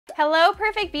Hello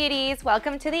Perfect Beauties,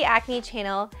 welcome to the Acne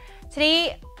channel.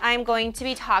 Today I'm going to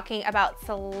be talking about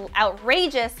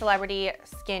outrageous celebrity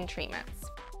skin treatments.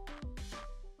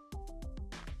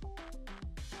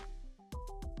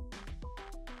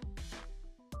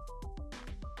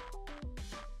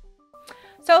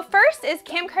 So first is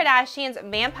Kim Kardashian's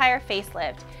vampire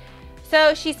facelift.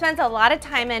 So she spends a lot of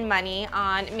time and money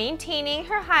on maintaining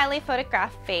her highly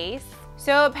photographed face.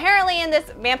 So apparently in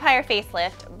this vampire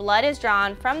facelift, blood is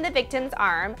drawn from the victim's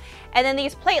arm, and then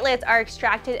these platelets are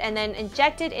extracted and then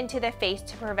injected into the face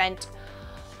to prevent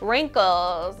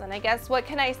wrinkles. And I guess what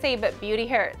can I say but beauty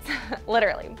hurts,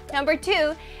 literally. Number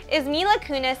 2 is Mila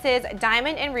Kunis's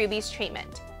Diamond and Rubies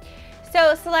treatment.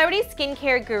 So celebrity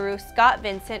skincare guru Scott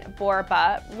Vincent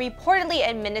Borba reportedly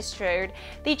administered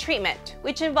the treatment,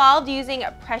 which involved using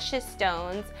precious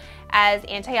stones as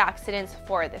antioxidants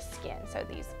for the skin. So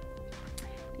these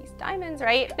diamonds,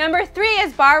 right? Number 3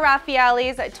 is Bar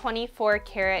Raffaelli's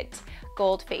 24-karat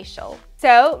gold facial.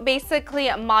 So basically,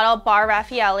 model Bar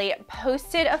Raffaelli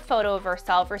posted a photo of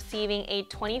herself receiving a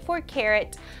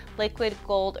 24-karat liquid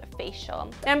gold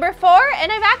facial. Number 4,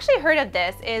 and I've actually heard of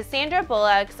this, is Sandra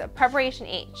Bullock's Preparation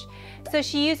H. So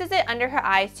she uses it under her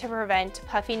eyes to prevent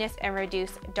puffiness and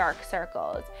reduce dark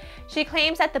circles. She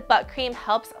claims that the butt cream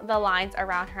helps the lines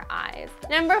around her eyes.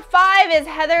 Number 5 is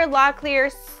Heather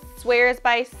Locklear swears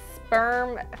by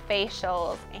sperm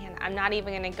facials, and I'm not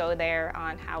even gonna go there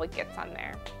on how it gets on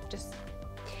there. This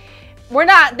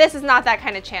is not that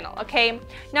kind of channel, okay?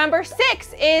 Number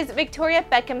 6 is Victoria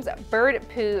Beckham's bird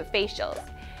poo facials.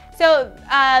 So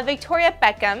Victoria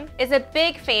Beckham is a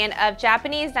big fan of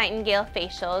Japanese nightingale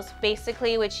facials,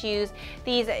 basically which use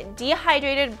these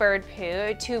dehydrated bird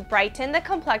poo to brighten the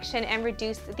complexion and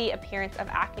reduce the appearance of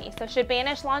acne. So should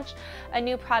Banish launch a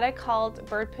new product called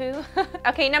bird poo?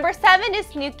 Okay, number 7 is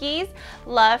Snooki's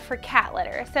love for cat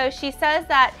litter. So she says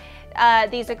that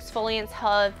these exfoliants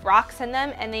have rocks in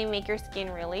them and they make your skin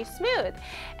really smooth.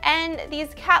 And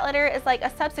these cat litter is like a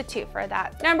substitute for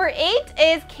that. Number 8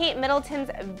 is Kate Middleton's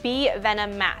bee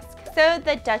venom mask. So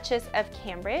the Duchess of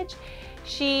Cambridge,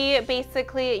 she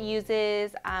basically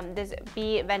uses this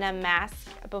bee venom mask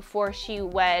before she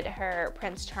wed her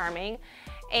Prince Charming.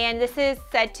 And this is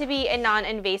said to be a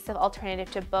non-invasive alternative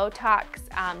to Botox.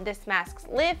 This mask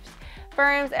lifts,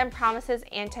 firms, and promises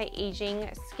anti-aging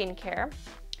skincare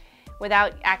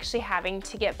without actually having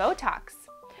to get Botox.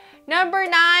 Number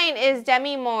 9 is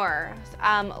Demi Moore's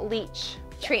leech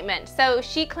treatment. So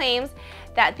she claims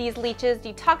that these leeches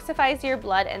detoxifies your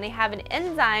blood, and they have an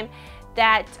enzyme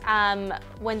that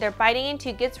when they're biting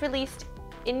into gets released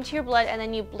into your blood, and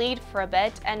then you bleed for a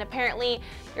bit, and apparently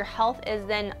your health is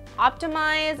then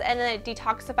optimized, and then it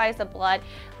detoxifies the blood,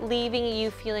 leaving you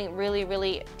feeling really,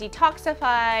 really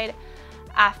detoxified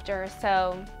after.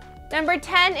 So number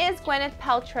 10 is Gwyneth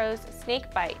Paltrow's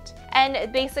snake bite.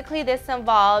 And basically this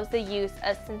involves the use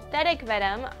of synthetic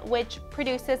venom, which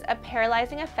produces a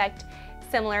paralyzing effect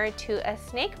similar to a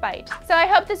snake bite. So I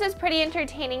hope this is pretty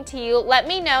entertaining to you. Let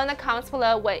me know in the comments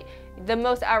below what the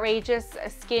most outrageous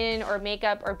skin or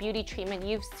makeup or beauty treatment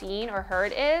you've seen or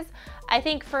heard is. I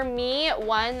think for me,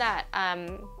 one that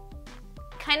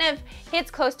kind of hits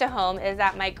close to home is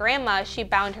that my grandma, she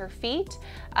bound her feet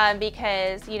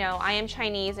because, you know, I am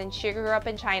Chinese and she grew up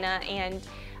in China, and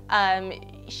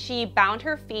she bound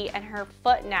her feet, and her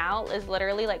foot now is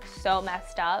literally like so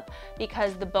messed up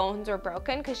because the bones were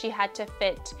broken because she had to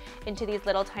fit into these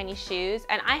little tiny shoes.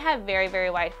 And I have very, very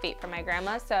wide feet for my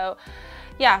grandma, so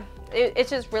yeah,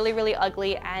 it's just really, really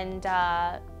ugly and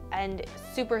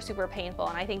super, super painful.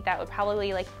 And I think that would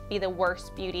probably like be the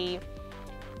worst beauty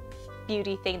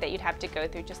thing that you'd have to go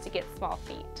through just to get small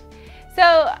feet.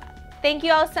 So thank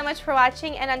you all so much for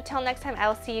watching, and until next time, I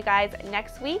will see you guys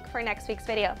next week for next week's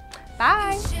video.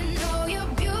 Bye!